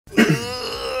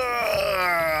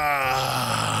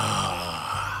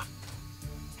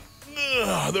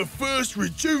the first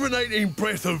rejuvenating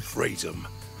breath of freedom.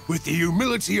 With the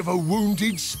humility of a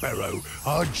wounded sparrow,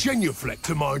 I genuflect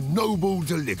to my noble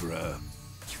deliverer.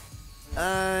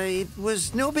 It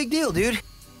was no big deal, dude.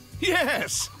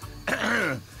 Yes.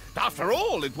 After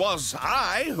all, it was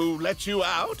I who let you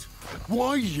out.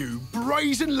 Why, you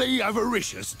brazenly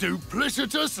avaricious,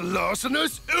 duplicitous,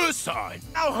 larcenous ursine!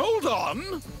 Now hold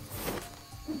on.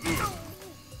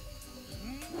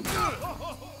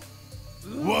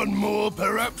 One more,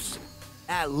 perhaps?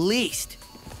 At least.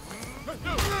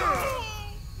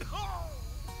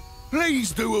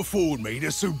 Please do afford me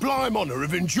the sublime honor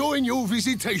of enjoying your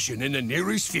visitation in the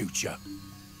nearest future.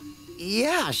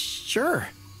 Yeah, sure.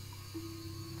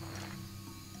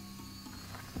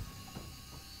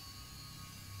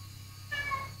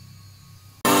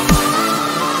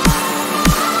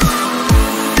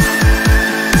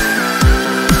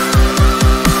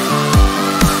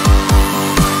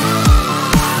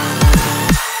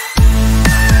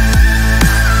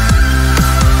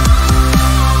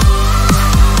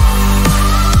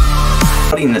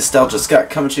 Nostalgia Scott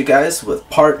coming to you guys with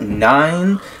part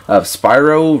 9 of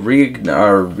Spyro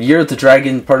Year of the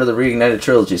Dragon, part of the Reignited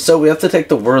trilogy. So we have to take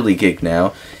the whirligig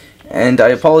now, and I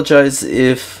apologize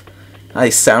if I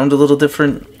sound a little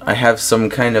different. I have some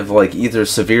kind of like either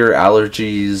severe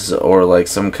allergies or like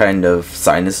some kind of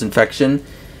sinus infection.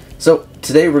 So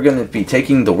today we're going to be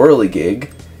taking the whirligig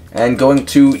and going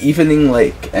to Evening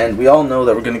Lake, and we all know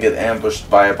that we're going to get ambushed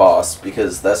by a boss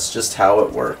because that's just how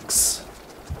it works.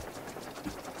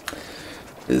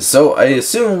 So I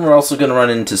assume we're also going to run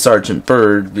into Sergeant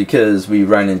Bird because we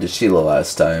ran into Sheila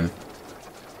last time.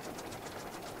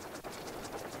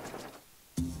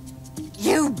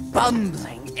 You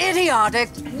bumbling, idiotic,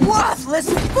 worthless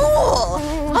fool!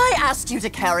 I asked you to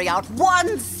carry out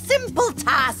one simple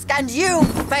task and you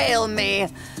fail me.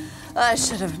 I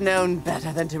should have known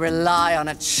better than to rely on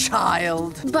a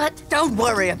child. But don't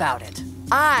worry about it.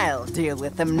 I'll deal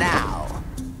with them now.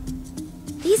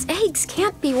 These eggs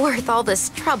can't be worth all this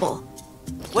trouble.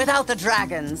 Without the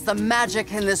dragons, the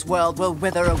magic in this world will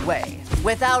wither away.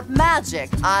 Without magic,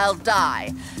 I'll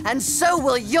die. And so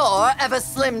will your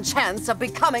ever-slim chance of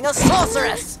becoming a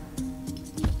sorceress.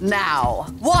 Now,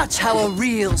 watch how a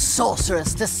real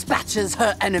sorceress dispatches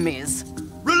her enemies.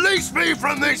 Release me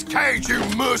from this cage, you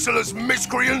merciless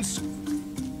miscreants!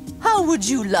 How would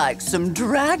you like some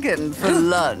dragon for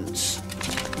lunch?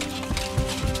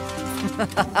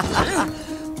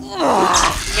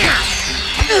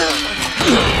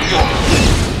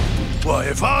 Why,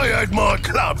 if I had my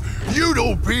club, you'd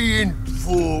all be in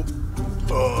for...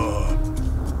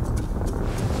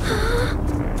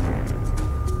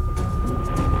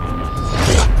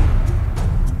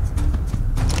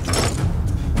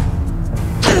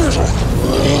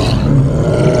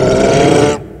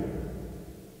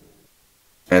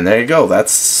 And there you go,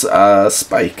 that's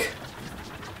Spike.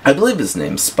 I believe his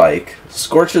name's Spike.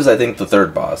 Scorch is, I think, the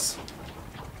third boss.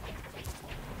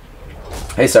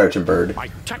 Hey, Sergeant Bird. My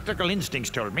tactical instincts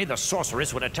told me the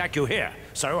sorceress would attack you here,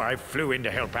 so I flew in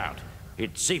to help out.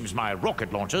 It seems my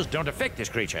rocket launchers don't affect this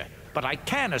creature, but I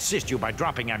can assist you by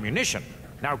dropping ammunition.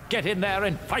 Now get in there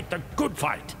and fight the good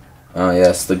fight. Oh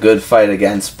yes, the good fight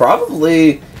against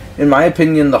probably, in my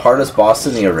opinion, the hardest boss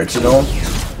in the original.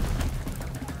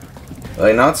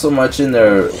 Like, not so much in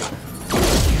there...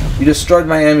 You destroyed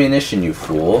my ammunition, you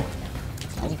fool.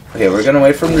 Okay, we're gonna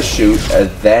wait for him to shoot, and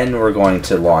then we're going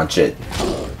to launch it.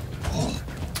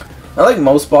 I like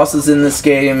most bosses in this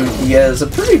game, he has a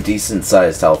pretty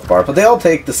decent-sized health bar, but they all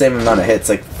take the same amount of hits,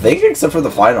 I think, except for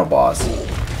the final boss.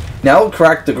 Now he'll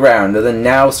crack the ground, and then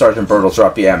now Sergeant Bird will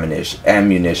drop you ammunition,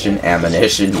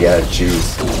 yeah,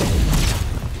 choose.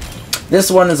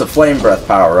 This one is a flame breath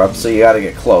power-up, so you gotta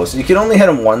get close. You can only hit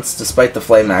him once, despite the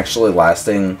flame actually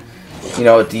lasting, you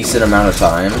know, a decent amount of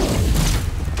time.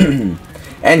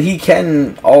 And he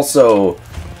can also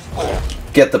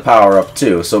get the power-up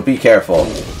too, so be careful.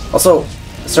 Also,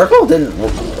 Circle didn't,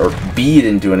 or B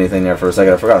didn't do anything there for a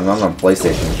second. I forgot I'm not on a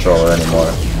PlayStation controller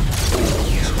anymore.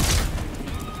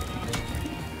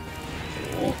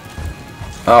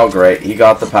 Oh great, he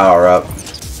got the power-up.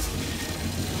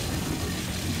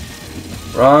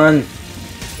 Run!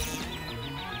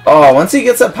 Oh, once he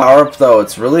gets that power-up, though,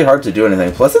 it's really hard to do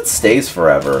anything. Plus, it stays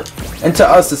forever. And to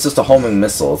us, it's just a homing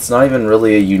missile. It's not even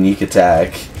really a unique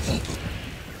attack.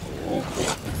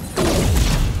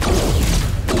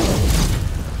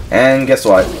 And guess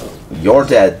what? You're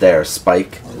dead there,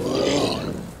 Spike.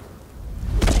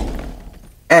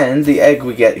 And the egg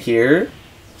we get here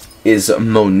is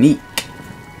Monique.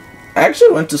 I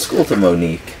actually went to school to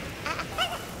Monique.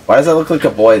 Why does that look like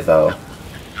a boy, though?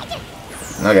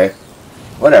 Okay.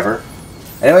 Whatever.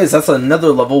 Anyways, that's another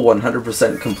level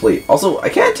 100% complete. Also, I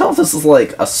can't tell if this is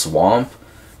like a swamp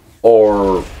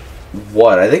or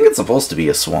what. I think it's supposed to be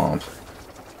a swamp.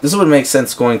 This would make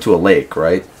sense going to a lake,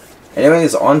 right?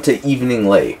 Anyways, on to Evening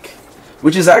Lake,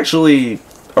 which is actually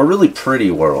a really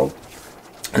pretty world.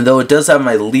 And though it does have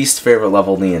my least favorite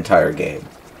level in the entire game.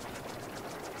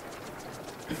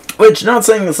 Which, not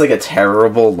saying it's like a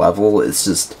terrible level, it's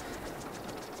just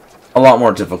a lot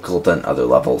more difficult than other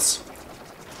levels.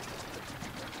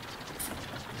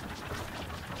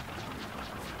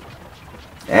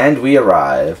 And we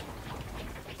arrive.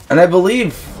 And I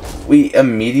believe we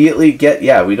immediately get...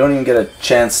 Yeah, we don't even get a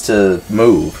chance to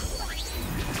move.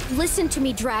 Listen to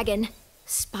me, Dragon.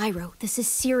 Spyro, this is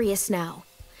serious now.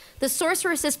 The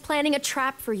Sorceress is planning a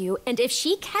trap for you, and if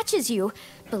she catches you,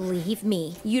 believe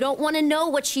me, you don't want to know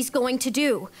what she's going to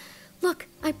do. Look,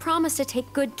 I promise to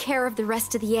take good care of the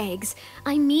rest of the eggs.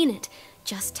 I mean it.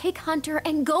 Just take Hunter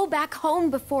and go back home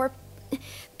before...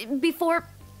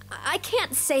 I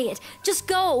can't say it. Just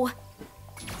go.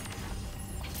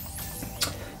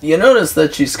 You notice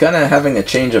that she's kind of having a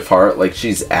change of heart, like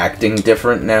she's acting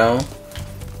different now.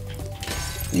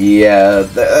 Yeah,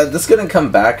 this is going to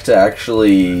come back to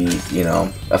actually, you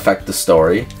know, affect the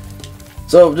story.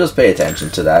 So just pay attention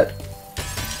to that.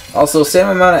 Also, same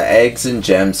amount of eggs and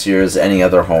gems here as any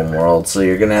other homeworld, so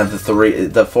you're going to have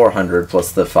the 400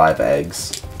 plus the 5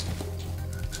 eggs.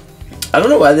 I don't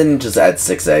know why they didn't just add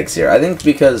 6 eggs here. I think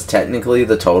because technically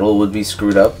the total would be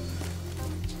screwed up.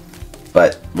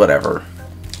 But, whatever.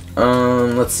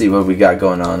 Let's see what we got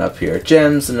going on up here.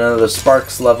 Gems, another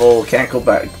Sparks level. Can't go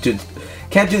back to...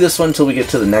 Can't do this one until we get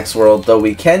to the next world, though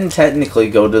we can technically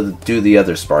go to do the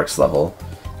other Sparks level.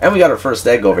 And we got our first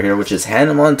egg over here, which is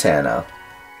Hannah Montana.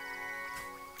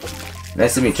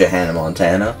 Nice to meet you, Hannah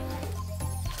Montana.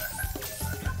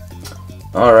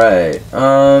 Alright,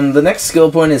 the next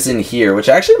skill point is in here, which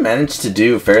I actually managed to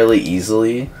do fairly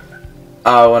easily.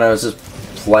 When I was just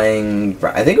playing...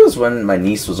 I think it was when my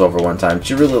niece was over one time.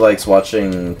 She really likes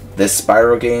watching this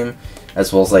Spyro game,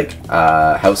 as well as, like,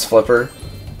 House Flipper.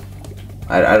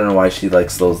 I don't know why she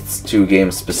likes those 2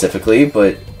 games specifically,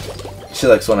 but she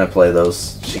likes when I play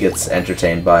those. She gets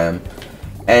entertained by them.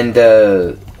 And,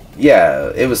 yeah,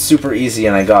 it was super easy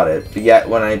and I got it. But yet,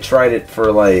 when I tried it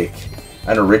for, like,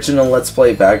 an original Let's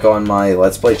Play back on my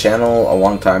Let's Play channel a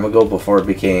long time ago before it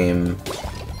became,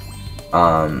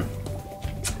 a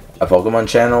Pokemon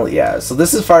channel, yeah. So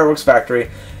this is Fireworks Factory.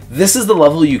 This is the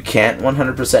level you can't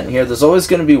 100% here. There's always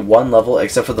going to be one level,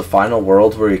 except for the final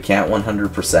world, where you can't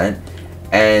 100%.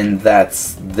 And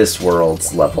that's this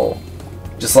world's level.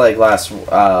 Just like last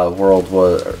world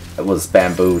was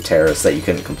Bamboo Terrace that you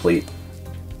couldn't complete.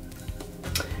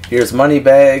 Here's money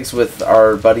bags with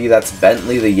our buddy, that's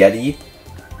Bentley the Yeti.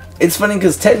 It's funny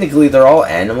because technically they're all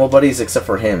animal buddies except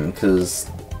for him, because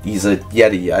he's a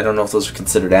Yeti. I don't know if those are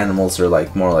considered animals or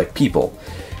like more like people.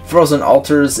 Frozen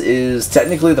Altars is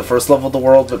technically the first level of the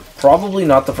world, but probably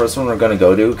not the first one we're going to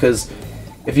go to, because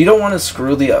if you don't want to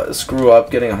screw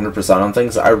up getting 100% on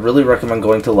things, I really recommend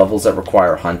going to levels that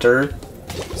require Hunter.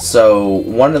 So,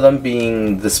 one of them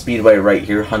being the speedway right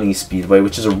here, Honey Speedway,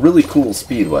 which is a really cool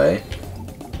speedway.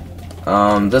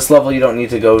 This level you don't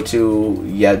need to go to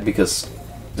yet because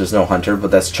there's no Hunter, but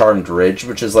that's Charmed Ridge,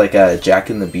 which is like a Jack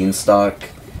and the Beanstalk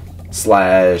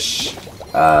slash,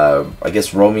 I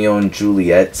guess Romeo and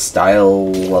Juliet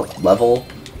style level.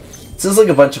 This is like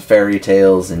a bunch of fairy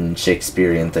tales and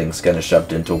Shakespearean things kind of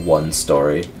shoved into one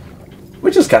story,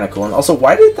 which is kind of cool. And also,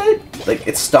 why did that, like,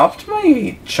 it stopped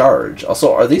my charge.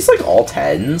 Also, are these like all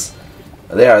 10s?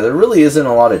 They are. There really isn't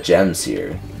a lot of gems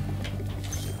here.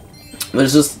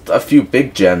 There's just a few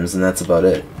big gems, and that's about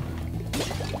it.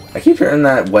 I keep hearing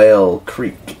that whale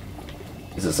creak.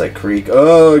 Is this like creek?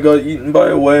 Oh, I got eaten by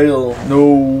a whale.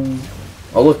 No.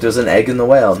 Oh, look, there's an egg in the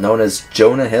whale, known as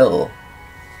Jonah Hill.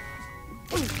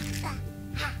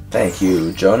 Thank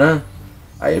you, Jonah.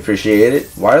 I appreciate it.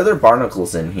 Why are there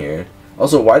barnacles in here?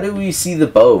 Also, why do we see the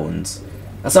bones?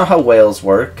 That's not how whales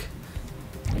work.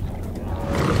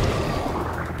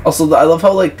 Also, I love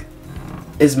how, like,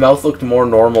 his mouth looked more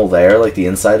normal there, like the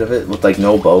inside of it, with, like,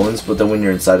 no bones, but then when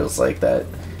you're inside, it was like that.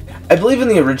 I believe in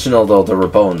the original, though, there were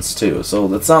bones, too, so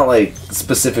that's not, like,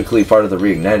 specifically part of the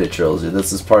Reignited trilogy.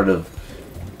 This is part of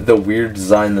the weird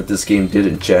design that this game did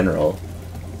in general.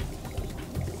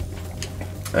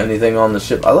 Anything on the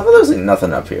ship? I love how there's like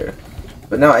nothing up here.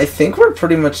 But now I think we're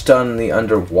pretty much done the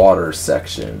underwater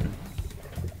section.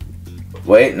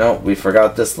 Wait, no, we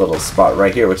forgot this little spot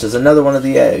right here, which is another one of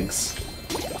the eggs.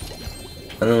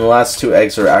 And then the last 2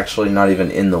 eggs are actually not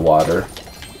even in the water.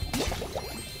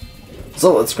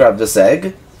 So let's grab this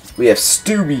egg, We have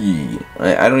Stubby.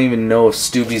 I don't even know if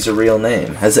Stubby's a real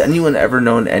name. Has anyone ever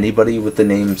known anybody with the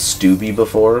name Stubby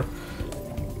before?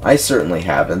 I certainly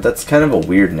haven't. That's kind of a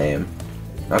weird name.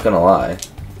 Not gonna lie.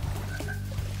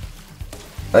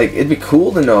 Like, it'd be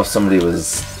cool to know if somebody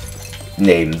was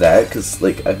named that, because,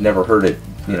 like, I've never heard it,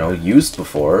 you know, used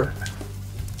before.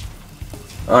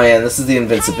 Oh yeah, and this is the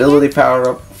invincibility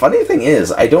power-up. Funny thing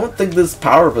is, I don't think this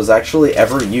power-up was actually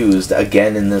ever used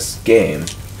again in this game.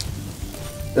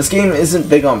 This game isn't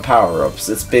big on power-ups,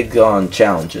 it's big on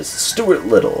challenges. Stuart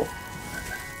Little.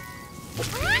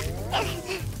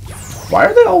 Why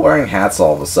are they all wearing hats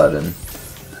all of a sudden?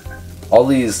 All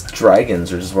these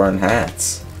dragons are just wearing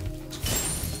hats.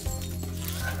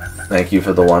 Thank you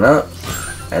for the 1-up.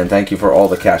 And thank you for all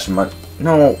the cash and money.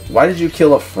 No, why did you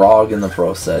kill a frog in the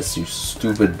process, you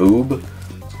stupid boob?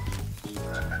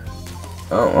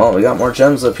 Oh, well, we got more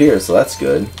gems up here, so that's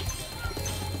good.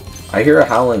 I hear a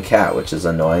howling cat, which is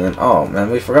annoying, and oh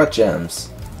man, we forgot gems.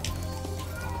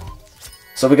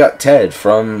 So we got Ted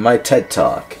from my TED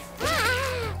Talk.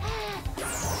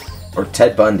 Or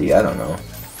Ted Bundy, I don't know.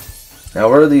 Now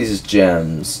where are these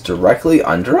gems? Directly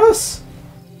under us?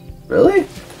 Really?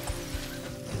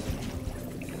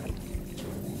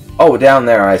 Oh, down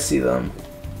there I see them.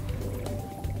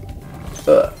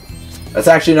 That's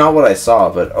actually not what I saw,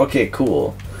 but okay,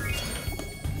 cool.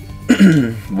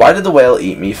 Why did the whale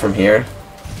eat me from here?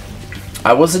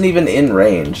 I wasn't even in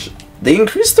range. They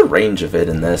increased the range of it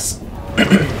in this.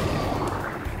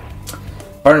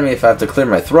 Pardon me if I have to clear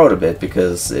my throat a bit,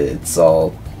 because it's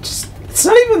all just... It's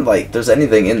not even like there's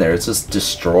anything in there, it's just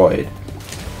destroyed.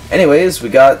 Anyways, we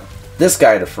got this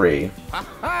guy to free.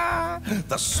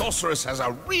 The Sorceress has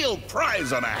a real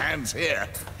prize on her hands here.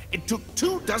 It took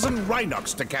 24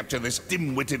 Rhinox to capture this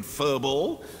dim-witted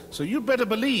furball, so you better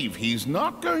believe he's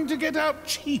not going to get out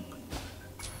cheap.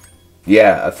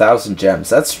 Yeah, 1,000 gems.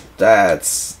 That's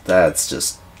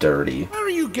just dirty. Where are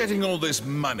you getting all this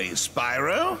money,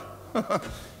 Spyro?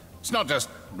 It's not just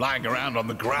lying around on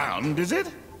the ground, is it?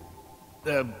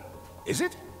 Is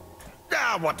it?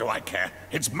 Ah, what do I care?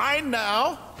 It's mine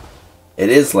now. It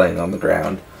is laying on the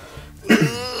ground.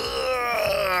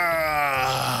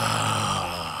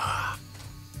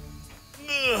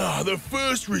 The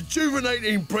first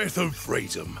rejuvenating breath of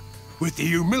freedom. With the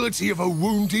humility of a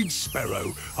wounded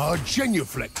sparrow, I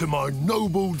genuflect to my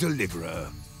noble deliverer.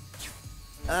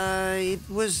 It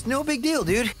was no big deal,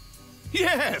 dude.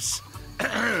 Yes.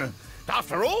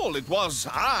 After all, it was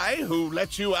I who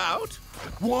let you out.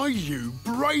 Why, you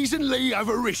brazenly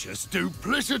avaricious,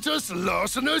 duplicitous,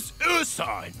 larcenous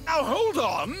ursine! Now hold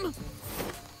on.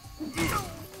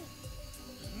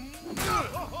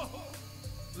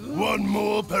 One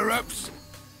more, perhaps?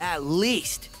 At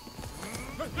least.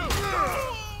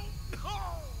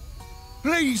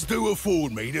 Please do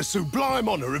afford me the sublime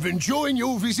honor of enjoying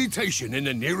your visitation in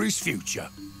the nearest future.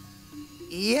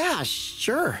 Yeah,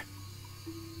 sure.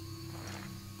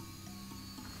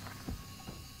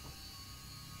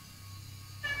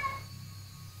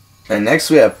 And next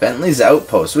we have Bentley's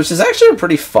Outpost, which is actually a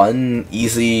pretty fun,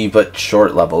 easy, but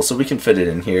short level, so we can fit it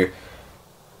in here.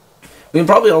 We can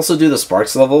probably also do the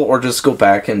Sparks level, or just go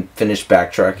back and finish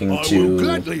backtracking to... I will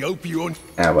gladly hope you on...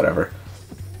 whatever.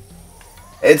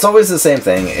 It's always the same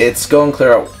thing. It's go and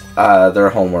clear out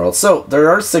their homeworld. So, there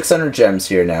are 600 gems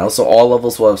here now, so all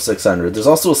levels will have 600. There's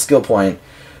also a skill point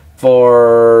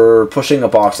for pushing a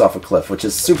box off a cliff, which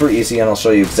is super easy, and I'll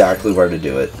show you exactly where to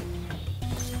do it.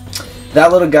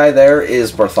 That little guy there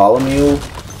is Bartholomew,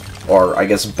 or I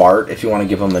guess Bart, if you want to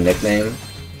give him a nickname.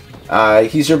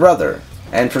 He's your brother,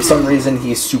 and for some reason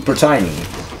he's super tiny,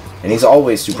 and he's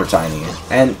always super tiny,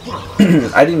 and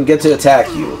I didn't get to attack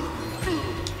you.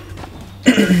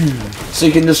 So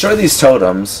you can destroy these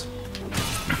totems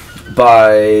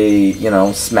by, you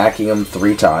know, smacking them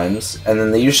 3 times, and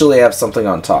then they usually have something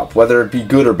on top. Whether it be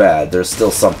good or bad, there's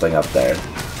still something up there.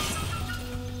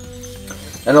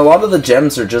 And a lot of the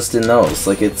gems are just in those.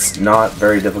 Like, it's not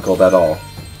very difficult at all.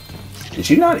 Did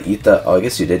you not eat the... Oh, I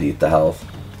guess you did eat the health.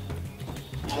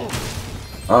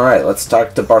 Alright, let's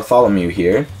talk to Bartholomew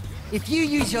here. If you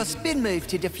use your spin move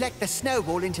to deflect the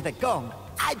snowball into the gong,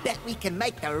 I bet we can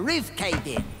make the roof cave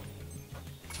in.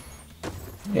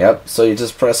 Yep, so you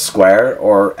just press square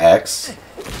or X.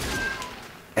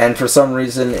 And for some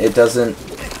reason it doesn't...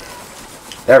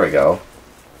 There we go.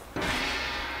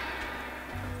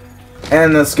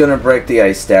 And that's gonna break the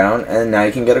ice down, and now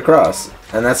you can get across.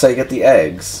 And that's how you get the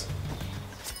eggs.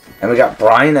 And we got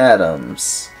Brian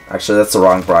Adams. Actually, that's the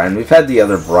wrong Brian. We've had the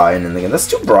other Brian in the game. That's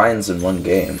 2 Brians in one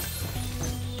game.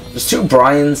 There's 2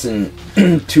 Brians and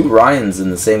 2 Ryans in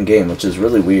the same game, which is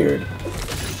really weird.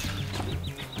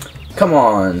 Come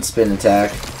on, spin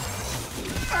attack.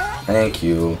 Thank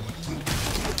you.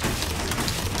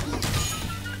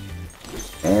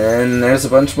 And there's a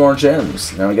bunch more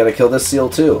gems. Now we gotta kill this seal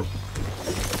too.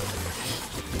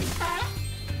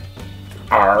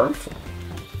 Arf.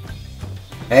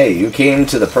 Hey, you came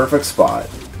to the perfect spot.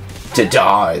 To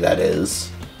die, that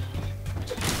is.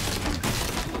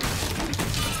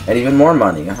 And even more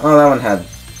money. Oh, that one had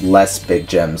less big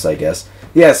gems, I guess.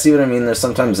 Yeah, see what I mean? There's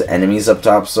sometimes enemies up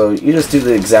top, so you just do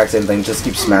the exact same thing. Just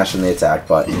keep smashing the attack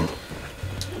button.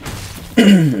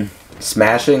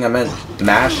 Smashing? I meant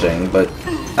mashing, but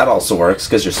that also works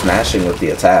because you're smashing with the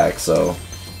attack, so...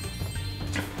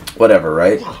 Whatever,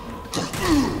 right?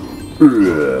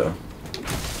 Ugh.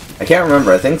 I can't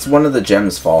remember. I think one of the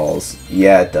gems falls.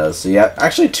 Yeah, it does. So yeah,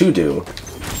 actually two do.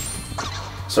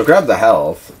 So grab the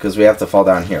health, because we have to fall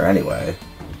down here anyway.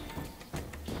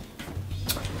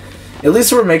 At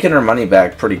least we're making our money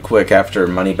back pretty quick after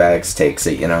Moneybags takes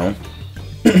it, you know?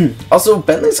 Also,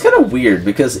 Bentley's kind of weird,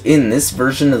 because in this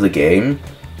version of the game,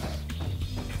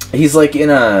 he's like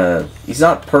in a... He's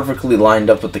not perfectly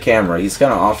lined up with the camera. He's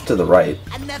kind of off to the right.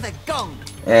 Another gong.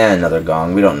 And another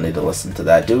gong. We don't need to listen to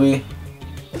that, do we?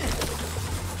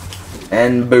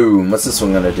 And boom. What's this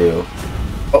one gonna do?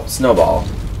 Oh, snowball.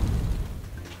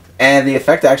 And the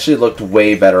effect actually looked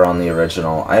way better on the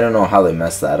original. I don't know how they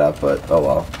messed that up, but oh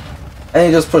well. And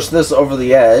you just push this over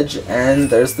the edge, and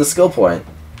there's the skill point.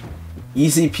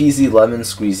 Easy peasy lemon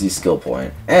squeezy skill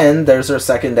point. And there's our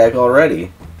second egg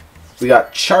already. We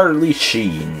got Charlie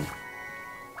Sheen.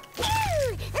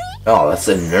 Oh, that's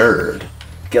a nerd.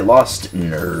 Get lost,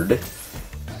 nerd.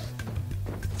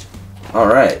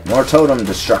 Alright, more totem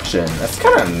destruction. That's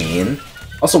kind of mean.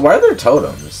 Also, why are there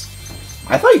totems?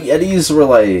 I thought Yetis were,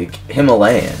 like,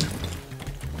 Himalayan.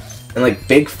 And, like,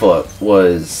 Bigfoot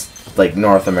was, like,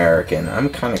 North American. I'm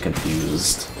kind of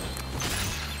confused.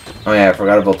 Oh yeah, I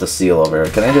forgot about the seal over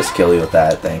here. Can I just kill you with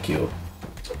that? Thank you.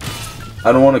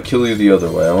 I don't want to kill you the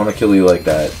other way. I want to kill you like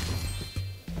that.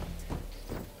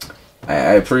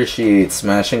 I appreciate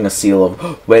smashing a seal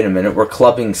of... Wait a minute, we're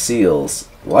clubbing seals.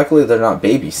 Luckily they're not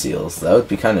baby seals. That would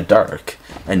be kind of dark.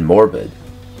 And morbid.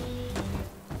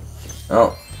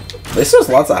 Well, at least there's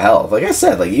lots of health. Like I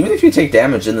said, like even if you take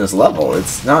damage in this level,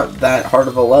 it's not that hard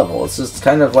of a level. It's just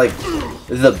kind of like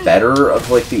the better of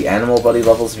like the Animal Buddy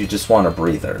levels if you just want a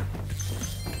breather.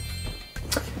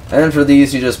 And then for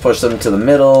these, you just push them to the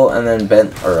middle, and then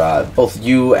both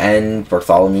you and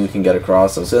Bartholomew can get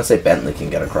across. I was going to say Bentley can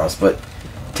get across, but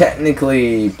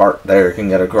technically Bart there can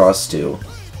get across too.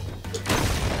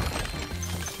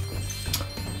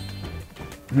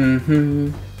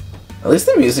 At least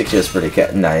the music here is pretty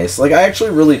nice. Like, I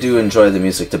actually really do enjoy the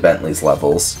music to Bentley's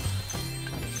levels.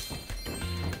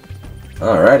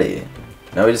 Alrighty.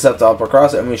 Now we just have to hop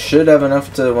across it, and we should have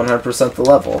enough to 100% the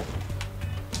level.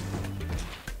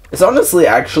 It's honestly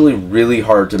actually really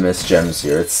hard to miss gems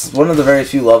here. It's one of the very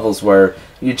few levels where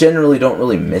you generally don't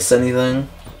really miss anything.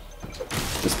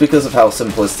 Just because of how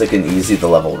simplistic and easy the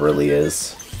level really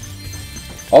is.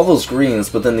 All those greens,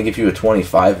 but then they give you a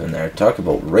 25 in there. Talk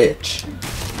about rich.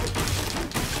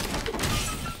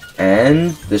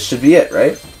 And this should be it,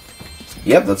 right?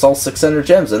 Yep, that's all 600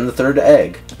 gems and the third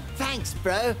egg. Thanks,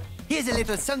 bro. Here's a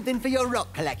little something for your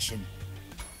rock collection.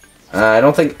 I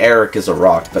don't think Eric is a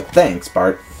rock, but thanks,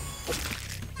 Bart.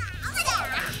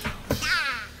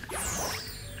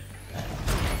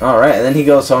 Alright, and then he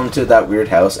goes home to that weird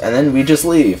house, and then we just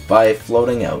leave by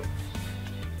floating out.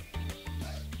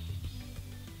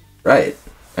 Right.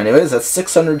 Anyways, that's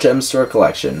 600 gems to our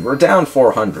collection. We're down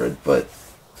 400, but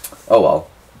oh well.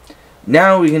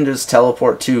 Now we can just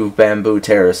teleport to Bamboo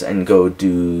Terrace and go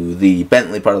do the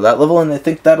Bentley part of that level, and I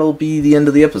think that'll be the end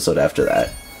of the episode after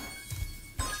that.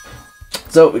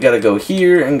 So we gotta go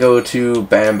here and go to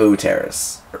Bamboo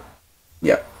Terrace.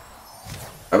 Yep.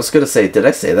 I was gonna say, did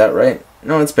I say that right?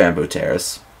 No, it's Bamboo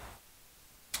Terrace.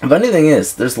 The funny thing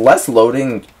is, there's less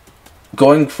loading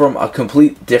going from a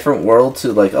complete different world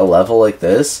to like a level like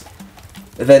this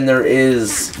than there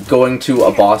is going to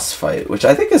a boss fight, which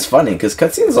I think is funny because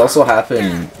cutscenes also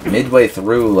happen midway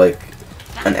through like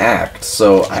an act.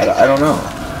 So I don't know.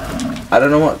 I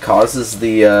don't know what causes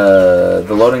the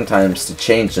loading times to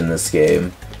change in this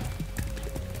game.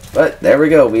 But there we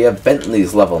go. We have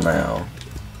Bentley's level now.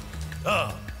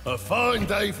 Ah, a fine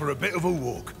day for a bit of a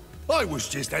walk. I was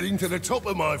just heading to the top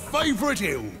of my favourite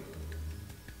hill.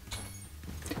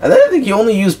 And then I think you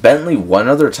only use Bentley one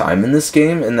other time in this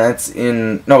game, and that's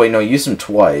in... No, wait, no, you use him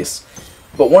twice.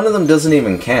 But one of them doesn't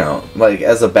even count, like,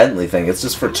 as a Bentley thing. It's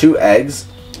just for 2 eggs,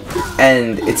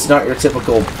 and it's not your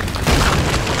typical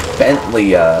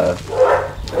Bentley, oh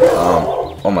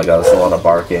my god, that's a lot of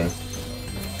barking.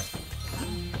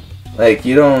 Like,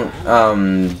 you don't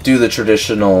do the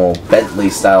traditional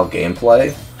Bentley-style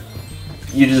gameplay.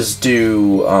 You just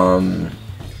do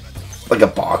like a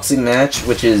boxing match,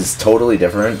 which is totally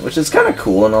different, which is kind of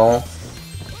cool and all.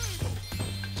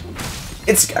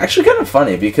 It's actually kind of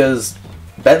funny because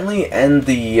Bentley and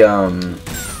the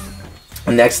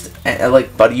next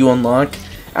like buddy you unlock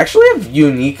actually have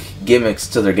unique gimmicks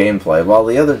to their gameplay, while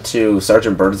the other two,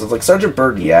 Sergeant Bird, is like Sergeant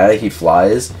Bird, yeah, he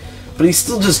flies, but he's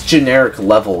still just generic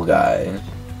level guy.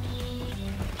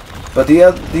 But the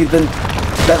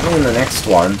Bentley in the next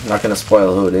one, I'm not going to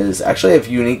spoil who it is, actually have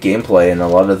unique gameplay in a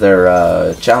lot of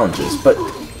their challenges. But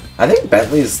I think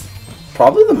Bentley's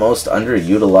probably the most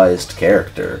underutilized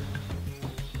character.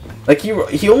 Like,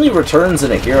 he only returns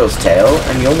in A Hero's Tale,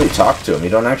 and you only talk to him. You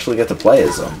don't actually get to play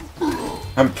as him.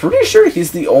 I'm pretty sure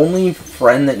he's the only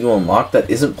friend that you unlock that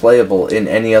isn't playable in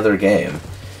any other game.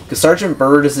 Because Sergeant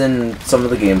Bird is in some of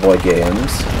the Game Boy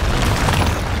games.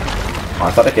 Oh,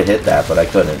 I thought I could hit that, but I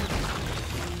couldn't.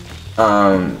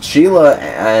 Sheila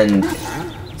and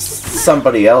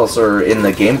somebody else are in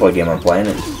the Game Boy game I'm playing.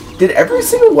 Did every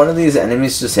single one of these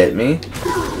enemies just hit me?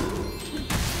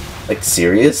 Like,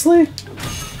 seriously?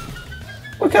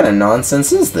 What kind of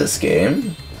nonsense is this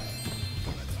game?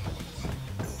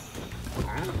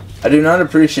 I do not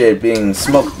appreciate being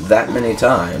smoked that many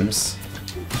times.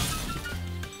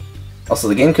 Also,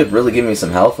 the game could really give me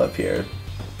some health up here.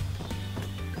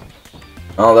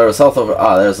 Oh, there was health over...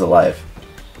 Ah, there's the life.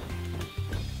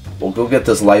 We'll go get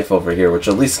this life over here, which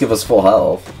will at least give us full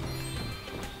health.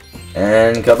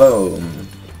 And kaboom.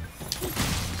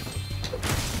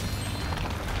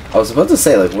 I was about to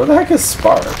say, like, where the heck is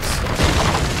Sparks?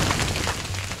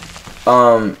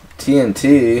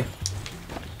 TNT.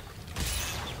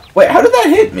 Wait, how did that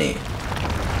hit me?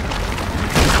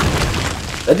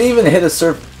 That didn't even hit a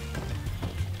surf.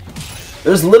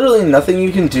 There's literally nothing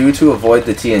you can do to avoid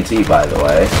the TNT, by the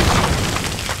way.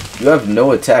 You have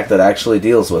no attack that actually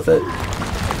deals with it.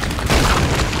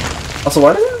 Also,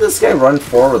 why doesn't this guy run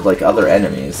forward like other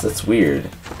enemies? That's weird.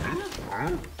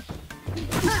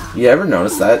 You ever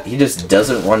notice that? He just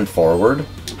doesn't run forward?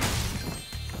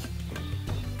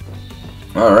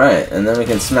 Alright, and then we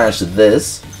can smash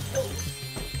this.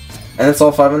 And it's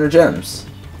all 500 gems.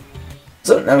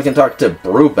 So now we can talk to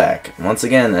Brubeck. Once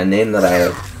again, a name that I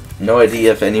have no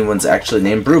idea if anyone's actually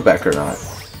named Brubeck or not.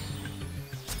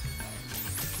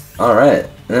 Alright,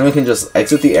 and then we can just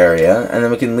exit the area, and then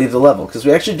we can leave the level. Because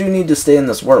we actually do need to stay in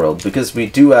this world, because we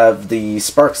do have the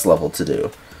Sparks level to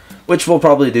do. Which we'll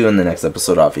probably do in the next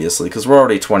episode, obviously, because we're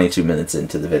already 22 minutes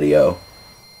into the video.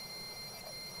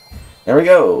 There we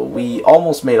go. We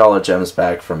almost made all our gems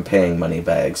back from paying money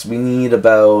bags. We need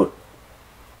about...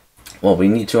 well, we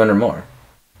need 200 more.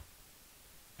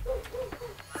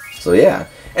 So yeah.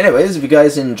 Anyways, if you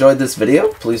guys enjoyed this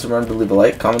video, please remember to leave a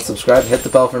like, comment, subscribe, hit the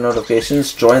bell for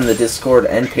notifications, join the Discord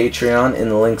and Patreon in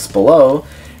the links below,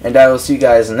 and I will see you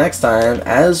guys next time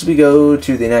as we go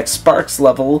to the next Sparks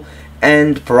level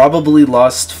and probably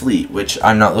Lost Fleet, which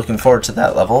I'm not looking forward to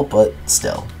that level, but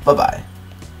still. Bye-bye.